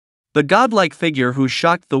The godlike figure who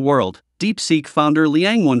shocked the world, DeepSeek founder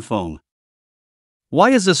Liang Wanfong.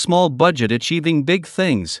 Why is a small budget achieving big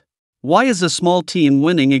things? Why is a small team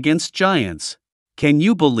winning against giants? Can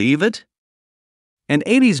you believe it? An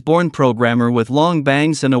 80s-born programmer with long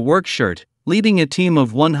bangs and a work shirt, leading a team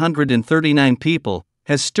of 139 people,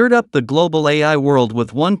 has stirred up the global AI world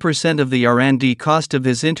with 1% of the R&D cost of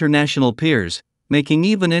his international peers, making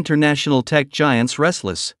even international tech giants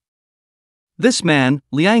restless. This man,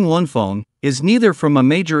 Liang Wanfong, is neither from a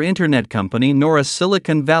major internet company nor a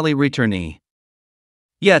Silicon Valley returnee.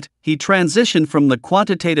 Yet, he transitioned from the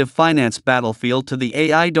quantitative finance battlefield to the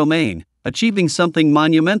AI domain, achieving something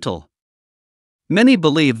monumental. Many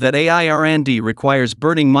believe that AI R&D requires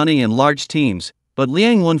burning money in large teams, but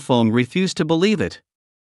Liang Wanfong refused to believe it.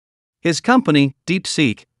 His company,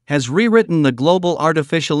 DeepSeek, has rewritten the global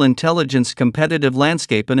artificial intelligence competitive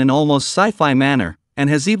landscape in an almost sci-fi manner, and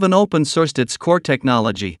has even open-sourced its core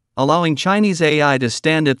technology, allowing Chinese AI to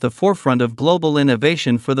stand at the forefront of global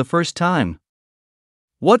innovation for the first time.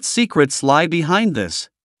 What secrets lie behind this?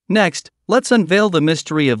 Next, let's unveil the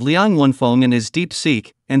mystery of Liang Wanfong and his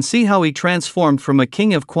DeepSeek, and see how he transformed from a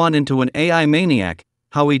king of quant into an AI maniac,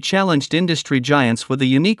 how he challenged industry giants with a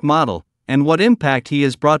unique model, and what impact he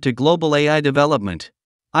has brought to global AI development.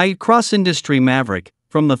 Cross-industry maverick,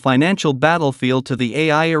 from the financial battlefield to the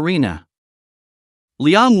AI arena.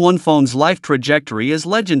 Liang Wanfeng's life trajectory is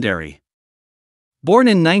legendary. Born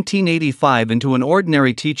in 1985 into an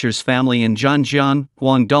ordinary teacher's family in Zhanjiang,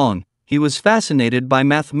 Guangdong, he was fascinated by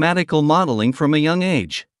mathematical modeling from a young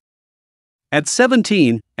age. At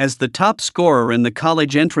 17, as the top scorer in the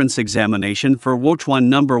college entrance examination for Wochuan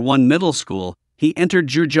No. 1 Middle School, he entered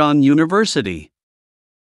Zhejiang University.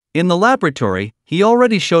 In the laboratory, he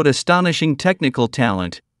already showed astonishing technical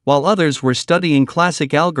talent. While others were studying classic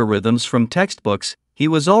algorithms from textbooks, he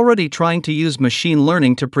was already trying to use machine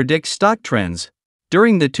learning to predict stock trends.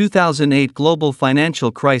 During the 2008 global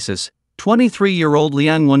financial crisis, 23-year-old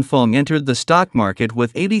Liang Wanfong entered the stock market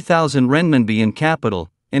with 80,000 renminbi in capital,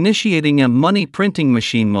 initiating a money-printing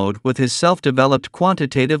machine mode with his self-developed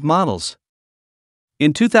quantitative models.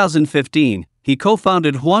 In 2015, he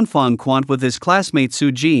co-founded Huanfeng Quant with his classmate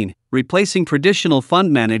Su Jin, replacing traditional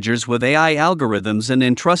fund managers with AI algorithms and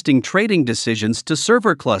entrusting trading decisions to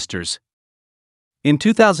server clusters. In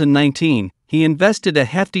 2019, he invested a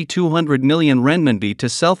hefty 200 million renminbi to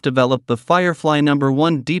self-develop the Firefly No.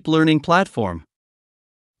 1 deep learning platform.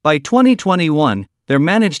 By 2021, their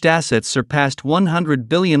managed assets surpassed 100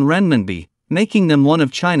 billion renminbi, making them one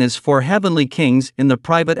of China's 4 heavenly kings in the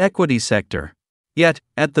private equity sector. Yet,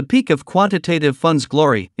 at the peak of quantitative funds'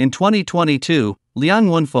 glory, in 2022, Liang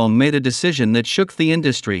Wanfong made a decision that shook the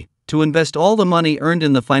industry: to invest all the money earned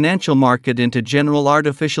in the financial market into general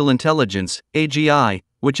artificial intelligence, AGI,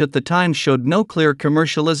 which at the time showed no clear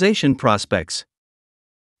commercialization prospects.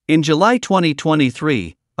 In July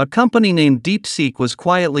 2023, a company named DeepSeek was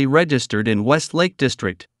quietly registered in West Lake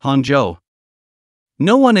District, Hangzhou.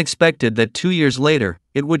 No one expected that 2 years later,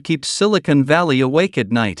 it would keep Silicon Valley awake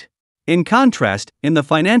at night. In contrast, in the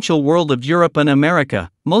financial world of Europe and America,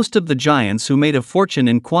 most of the giants who made a fortune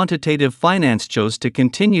in quantitative finance chose to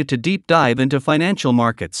continue to deep dive into financial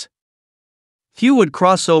markets. Few would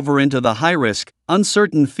cross over into the high-risk,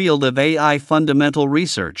 uncertain field of AI fundamental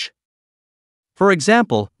research. For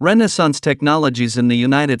example, Renaissance Technologies in the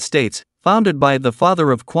United States, founded by the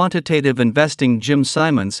father of quantitative investing Jim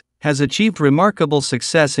Simons, has achieved remarkable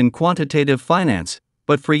success in quantitative finance,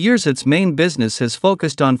 but for years its main business has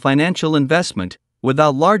focused on financial investment,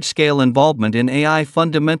 without large-scale involvement in AI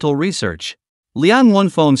fundamental research. Liang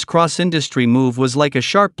Wanfeng's cross-industry move was like a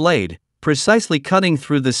sharp blade, precisely cutting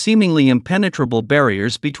through the seemingly impenetrable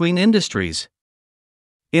barriers between industries.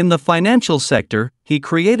 In the financial sector, he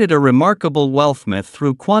created a remarkable wealth myth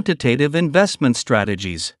through quantitative investment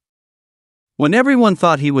strategies. When everyone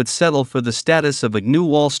thought he would settle for the status of a new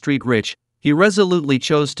Wall Street rich, he resolutely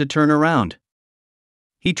chose to turn around.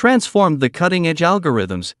 He transformed the cutting-edge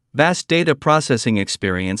algorithms, vast data processing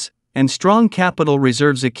experience, and strong capital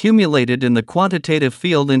reserves accumulated in the quantitative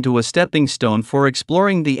field into a stepping stone for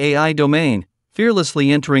exploring the AI domain,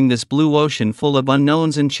 fearlessly entering this blue ocean full of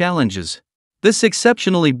unknowns and challenges. This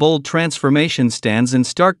exceptionally bold transformation stands in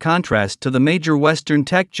stark contrast to the major Western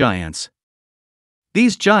tech giants.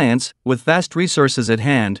 These giants, with vast resources at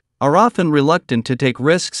hand, are often reluctant to take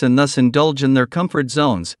risks and thus indulge in their comfort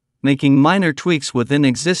zones, making minor tweaks within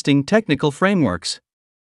existing technical frameworks.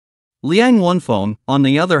 Liang Wanfong, on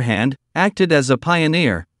the other hand, acted as a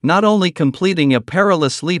pioneer, not only completing a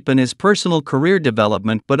perilous leap in his personal career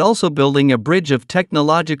development but also building a bridge of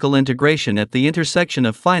technological integration at the intersection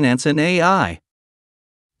of finance and AI.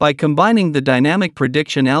 By combining the dynamic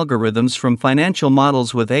prediction algorithms from financial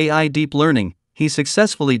models with AI deep learning, he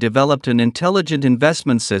successfully developed an intelligent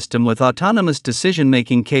investment system with autonomous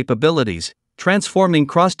decision-making capabilities, transforming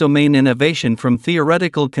cross-domain innovation from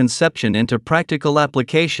theoretical conception into practical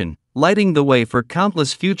application, lighting the way for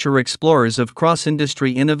countless future explorers of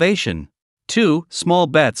cross-industry innovation. 2. Small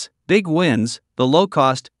bets, big wins, the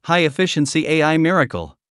low-cost, high-efficiency AI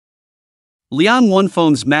miracle. Liang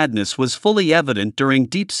Wanfeng's madness was fully evident during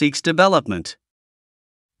DeepSeek's development.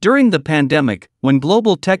 During the pandemic, when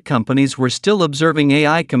global tech companies were still observing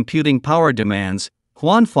AI computing power demands,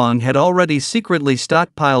 Wanfeng had already secretly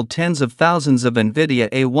stockpiled tens of thousands of NVIDIA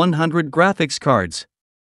A100 graphics cards.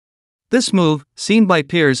 This move, seen by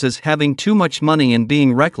peers as having too much money and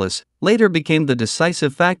being reckless, later became the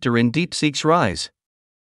decisive factor in DeepSeek's rise.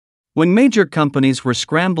 When major companies were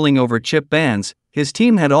scrambling over chip bans, his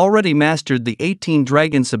team had already mastered the 18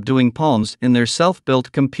 dragon-subduing palms in their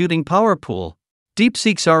self-built computing power pool.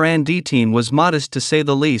 DeepSeek's R&D team was modest to say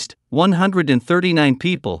the least, 139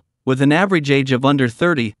 people, with an average age of under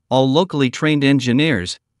 30, all locally trained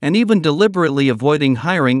engineers, and even deliberately avoiding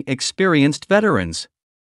hiring experienced veterans.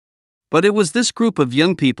 But it was this group of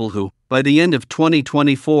young people who, by the end of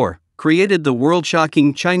 2024, created the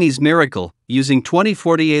world-shocking Chinese miracle, using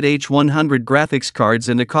 2048 H100 graphics cards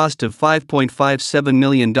and a cost of $5.57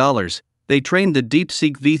 million. They trained the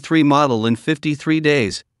DeepSeek V3 model in 53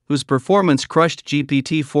 days, whose performance crushed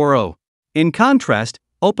GPT-4o. In contrast,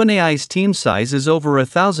 OpenAI's team size is over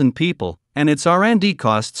 1,000 people, and its R&D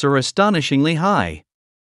costs are astonishingly high.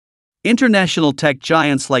 International tech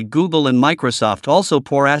giants like Google and Microsoft also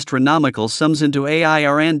pour astronomical sums into AI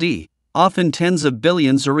R&D, often tens of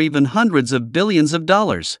billions or even hundreds of billions of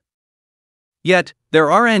dollars. Yet,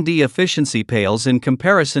 their R&D efficiency pales in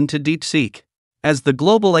comparison to DeepSeek. As the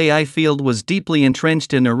global AI field was deeply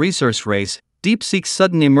entrenched in a resource race, DeepSeek's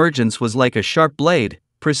sudden emergence was like a sharp blade,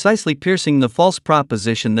 precisely piercing the false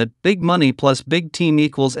proposition that big money plus big team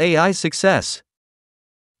equals AI success.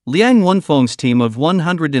 Liang Wanfeng's team of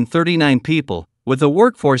 139 people, with a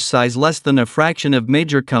workforce size less than a fraction of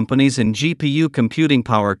major companies and GPU computing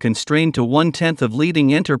power constrained to 1/10 of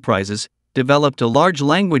leading enterprises, developed a large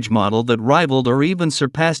language model that rivaled or even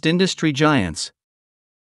surpassed industry giants.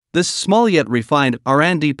 This small yet refined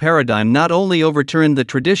R&D paradigm not only overturned the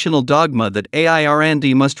traditional dogma that AI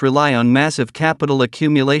R&D must rely on massive capital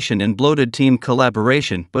accumulation and bloated team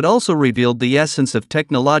collaboration, but also revealed the essence of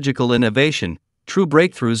technological innovation. True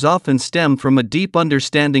breakthroughs often stem from a deep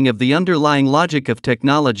understanding of the underlying logic of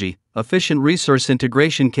technology, efficient resource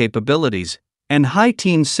integration capabilities, and high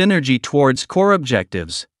team synergy towards core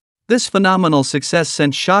objectives. This phenomenal success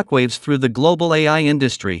sent shockwaves through the global AI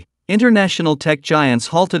industry. International tech giants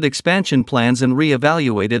halted expansion plans and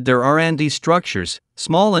re-evaluated their R&D structures.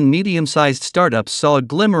 Small and medium-sized startups saw a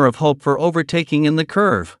glimmer of hope for overtaking in the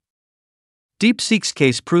curve. DeepSeek's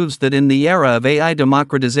case proves that in the era of AI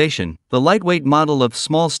democratization, the lightweight model of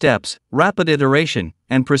small steps, rapid iteration,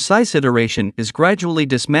 and precise iteration is gradually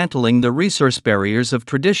dismantling the resource barriers of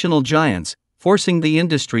traditional giants, forcing the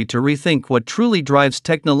industry to rethink what truly drives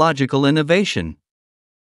technological innovation.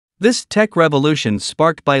 This tech revolution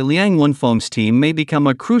sparked by Liang Wanfeng's team may become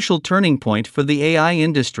a crucial turning point for the AI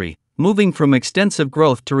industry, moving from extensive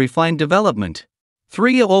growth to refined development.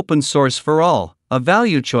 3. Open source for all, a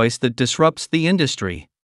value choice that disrupts the industry.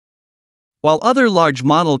 While other large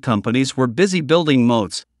model companies were busy building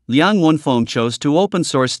moats, Liang Wanfeng chose to open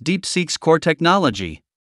source DeepSeek's core technology.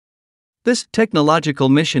 This technological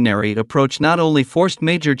missionary approach not only forced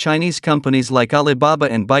major Chinese companies like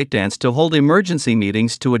Alibaba and ByteDance to hold emergency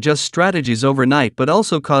meetings to adjust strategies overnight but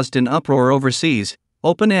also caused an uproar overseas.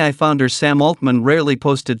 OpenAI founder Sam Altman rarely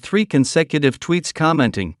posted 3 consecutive tweets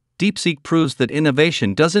commenting, "DeepSeek proves that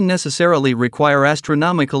innovation doesn't necessarily require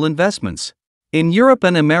astronomical investments." In Europe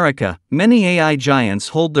and America, many AI giants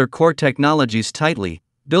hold their core technologies tightly,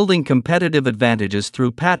 building competitive advantages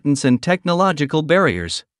through patents and technological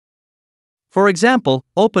barriers. For example,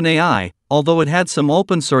 OpenAI, although it had some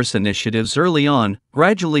open-source initiatives early on,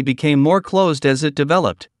 gradually became more closed as it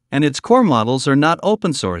developed, and its core models are not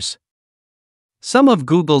open-source. Some of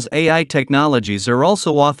Google's AI technologies are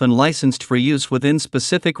also often licensed for use within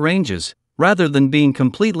specific ranges, rather than being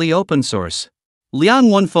completely open-source. Liang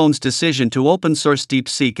Wanfeng's decision to open-source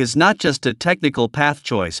DeepSeek is not just a technical path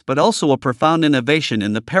choice but also a profound innovation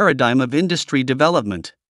in the paradigm of industry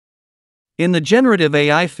development. In the generative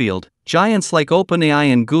AI field, giants like OpenAI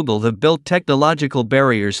and Google have built technological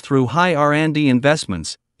barriers through high R&D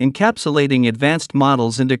investments, encapsulating advanced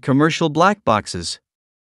models into commercial black boxes.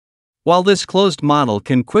 While this closed model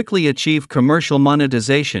can quickly achieve commercial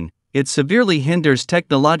monetization, it severely hinders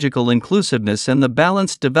technological inclusiveness and the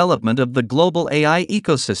balanced development of the global AI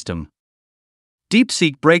ecosystem.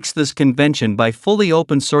 DeepSeek breaks this convention by fully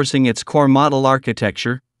open sourcing its core model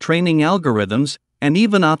architecture, training algorithms, and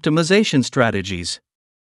even optimization strategies.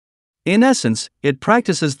 In essence, it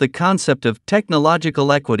practices the concept of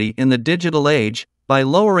technological equity in the digital age. By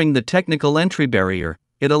lowering the technical entry barrier,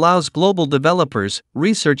 it allows global developers,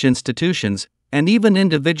 research institutions, and even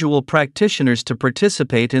individual practitioners to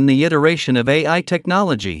participate in the iteration of AI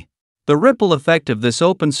technology. The ripple effect of this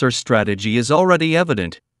open source strategy is already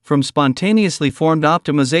evident, from spontaneously formed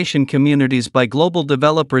optimization communities by global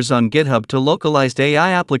developers on GitHub to localized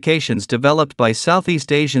AI applications developed by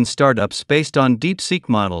Southeast Asian startups based on DeepSeek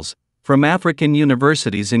models, from African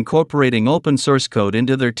universities incorporating open source code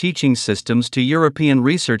into their teaching systems to European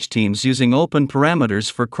research teams using open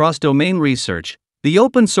parameters for cross-domain research. The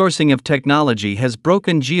open sourcing of technology has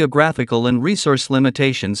broken geographical and resource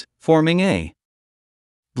limitations, forming a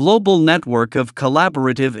global network of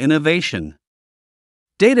collaborative innovation.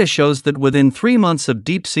 Data shows that within 3 months of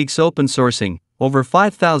DeepSeek's open sourcing, over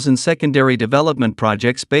 5,000 secondary development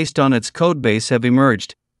projects based on its codebase have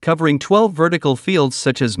emerged, covering 12 vertical fields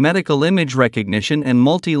such as medical image recognition and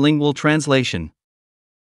multilingual translation.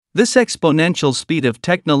 This exponential speed of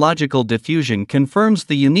technological diffusion confirms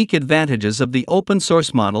the unique advantages of the open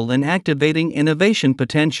source model in activating innovation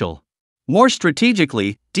potential. More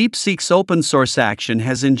strategically, DeepSeek's open source action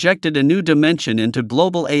has injected a new dimension into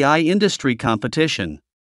global AI industry competition.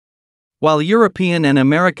 While European and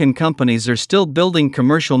American companies are still building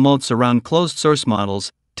commercial moats around closed source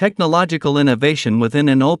models, technological innovation within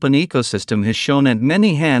an open ecosystem has shown that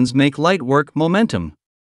many hands make light work momentum.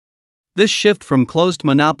 This shift from closed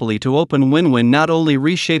monopoly to open win-win not only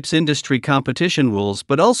reshapes industry competition rules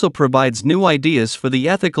but also provides new ideas for the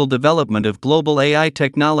ethical development of global AI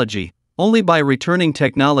technology. Only by returning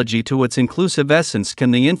technology to its inclusive essence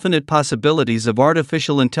can the infinite possibilities of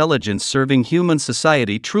artificial intelligence serving human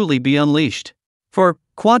society truly be unleashed. For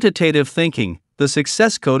quantitative thinking, the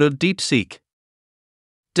success code of DeepSeek.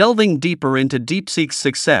 Delving deeper into DeepSeek's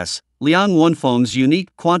success, Liang Wanfeng's unique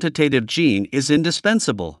quantitative gene is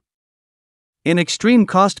indispensable. In extreme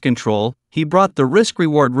cost control, he brought the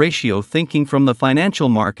risk-reward ratio thinking from the financial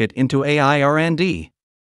market into AI R&D.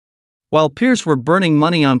 While peers were burning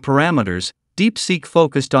money on parameters, DeepSeek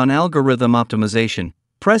focused on algorithm optimization,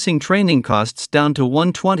 pressing training costs down to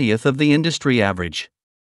 1/20th of the industry average.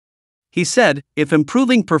 He said, "If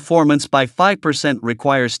improving performance by 5%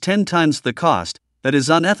 requires 10 times the cost, that is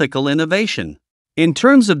unethical innovation." In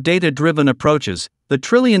terms of data-driven approaches, the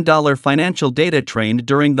trillion-dollar financial data trained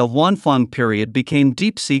during the Wanfong period became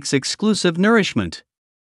DeepSeek's exclusive nourishment.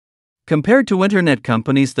 Compared to internet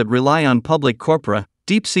companies that rely on public corpora,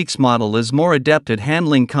 DeepSeek's model is more adept at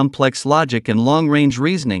handling complex logic and long-range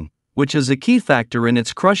reasoning, which is a key factor in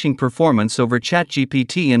its crushing performance over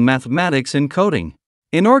ChatGPT in mathematics and coding.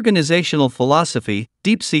 In organizational philosophy,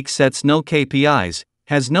 DeepSeek sets no KPIs,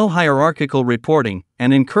 has no hierarchical reporting,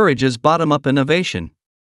 and encourages bottom-up innovation.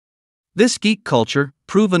 This geek culture,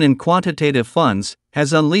 proven in quantitative funds,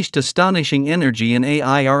 has unleashed astonishing energy in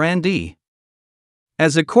AI R&D.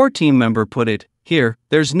 As a core team member put it, "Here,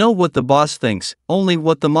 there's no what the boss thinks, only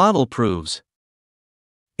what the model proves."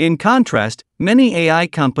 In contrast, many AI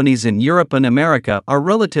companies in Europe and America are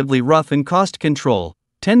relatively rough in cost control,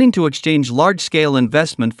 tending to exchange large-scale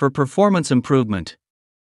investment for performance improvement.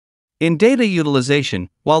 In data utilization,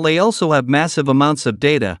 while they also have massive amounts of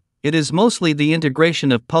data, it is mostly the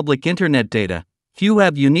integration of public internet data. Few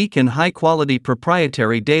have unique and high-quality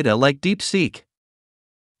proprietary data like DeepSeek.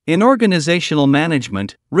 In organizational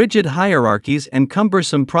management, rigid hierarchies and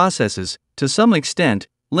cumbersome processes, to some extent,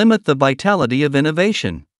 limit the vitality of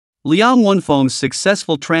innovation. Liang Wanfeng's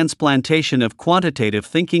successful transplantation of quantitative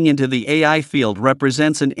thinking into the AI field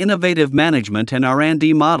represents an innovative management and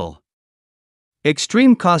R&D model.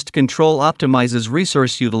 Extreme cost control optimizes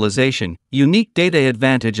resource utilization, unique data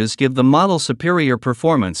advantages give the model superior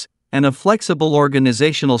performance, and a flexible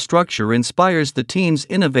organizational structure inspires the team's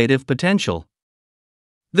innovative potential.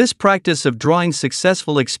 This practice of drawing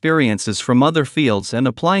successful experiences from other fields and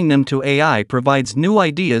applying them to AI provides new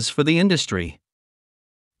ideas for the industry.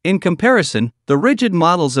 In comparison, the rigid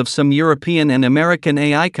models of some European and American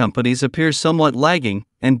AI companies appear somewhat lagging,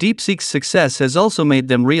 and DeepSeek's success has also made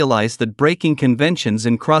them realize that breaking conventions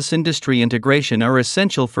and cross-industry integration are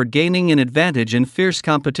essential for gaining an advantage in fierce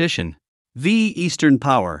competition. The Eastern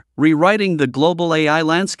Power, rewriting the global AI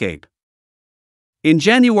landscape. In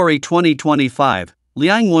January 2025,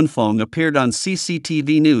 Liang Wanfong appeared on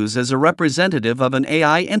CCTV News as a representative of an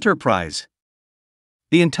AI enterprise.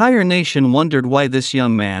 The entire nation wondered why this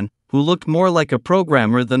young man, who looked more like a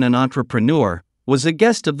programmer than an entrepreneur, was a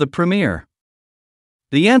guest of the premiere.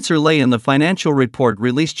 The answer lay in the financial report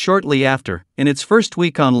released shortly after. In its first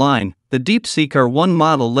week online, the DeepSeek R1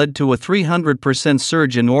 model led to a 300%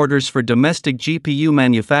 surge in orders for domestic GPU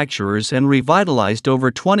manufacturers and revitalized over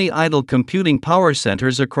 20 idle computing power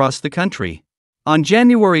centers across the country. On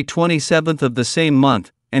January 27 of the same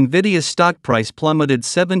month, Nvidia's stock price plummeted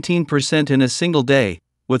 17% in a single day,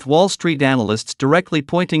 with Wall Street analysts directly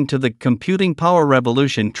pointing to the computing power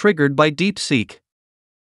revolution triggered by DeepSeek.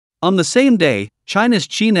 On the same day, China's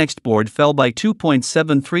Chi-Next board fell by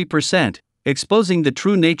 2.73%, exposing the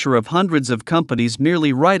true nature of hundreds of companies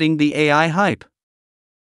merely riding the AI hype.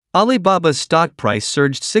 Alibaba's stock price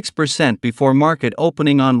surged 6% before market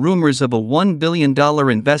opening on rumors of a $1 billion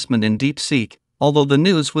investment in DeepSeek, although the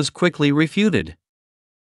news was quickly refuted.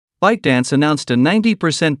 ByteDance announced a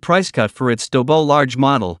 90% price cut for its Doubo large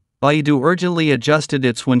model. Baidu urgently adjusted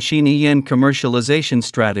its Wenxin commercialization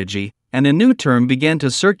strategy, and a new term began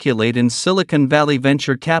to circulate in Silicon Valley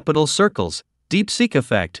venture capital circles, DeepSeek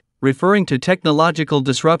effect, referring to technological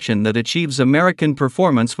disruption that achieves American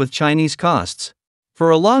performance with Chinese costs.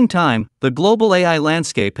 For a long time, the global AI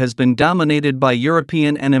landscape has been dominated by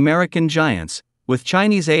European and American giants, with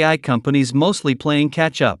Chinese AI companies mostly playing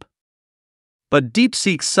catch-up. But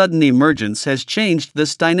DeepSeek's sudden emergence has changed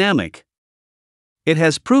this dynamic. It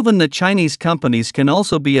has proven that Chinese companies can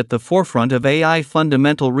also be at the forefront of AI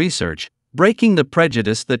fundamental research, breaking the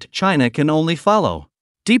prejudice that China can only follow.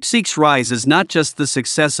 DeepSeek's rise is not just the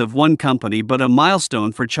success of one company but a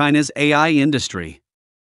milestone for China's AI industry.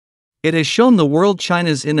 It has shown the world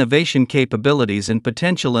China's innovation capabilities and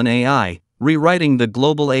potential in AI, rewriting the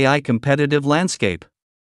global AI competitive landscape.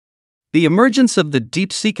 The emergence of the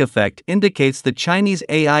DeepSeek effect indicates that Chinese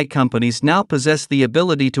AI companies now possess the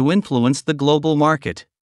ability to influence the global market.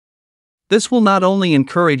 This will not only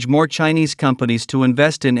encourage more Chinese companies to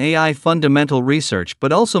invest in AI fundamental research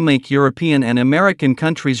but also make European and American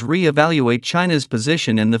countries re-evaluate China's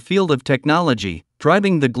position in the field of technology,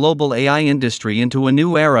 driving the global AI industry into a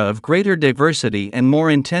new era of greater diversity and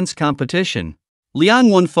more intense competition. Liang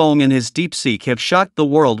Wanfong and his DeepSeek have shocked the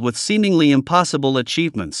world with seemingly impossible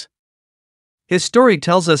achievements. His story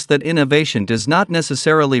tells us that innovation does not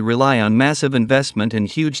necessarily rely on massive investment and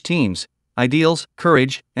huge teams. Ideals,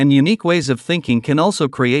 courage, and unique ways of thinking can also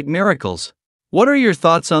create miracles. What are your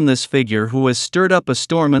thoughts on this figure who has stirred up a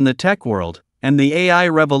storm in the tech world, and the AI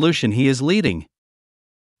revolution he is leading?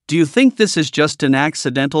 Do you think this is just an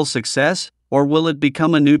accidental success, or will it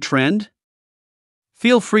become a new trend?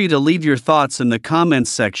 Feel free to leave your thoughts in the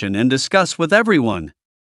comments section and discuss with everyone.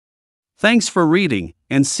 Thanks for reading,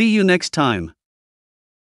 and see you next time.